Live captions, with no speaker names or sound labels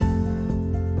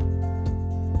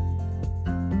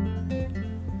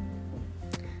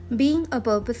Being a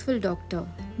purposeful doctor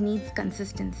needs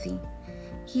consistency.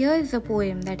 Here is a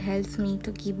poem that helps me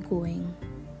to keep going.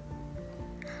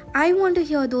 I want to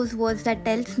hear those words that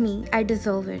tells me I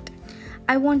deserve it.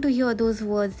 I want to hear those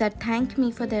words that thank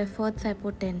me for the efforts I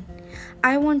put in.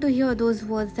 I want to hear those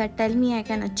words that tell me I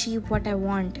can achieve what I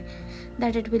want,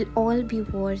 that it will all be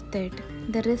worth it.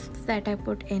 The risks that I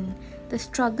put in, the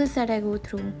struggles that I go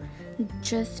through,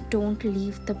 just don't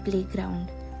leave the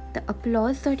playground. The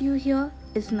applause that you hear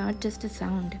is not just a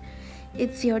sound.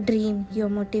 It's your dream, your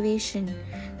motivation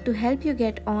to help you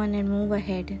get on and move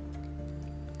ahead.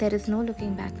 There is no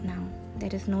looking back now.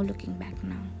 There is no looking back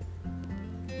now.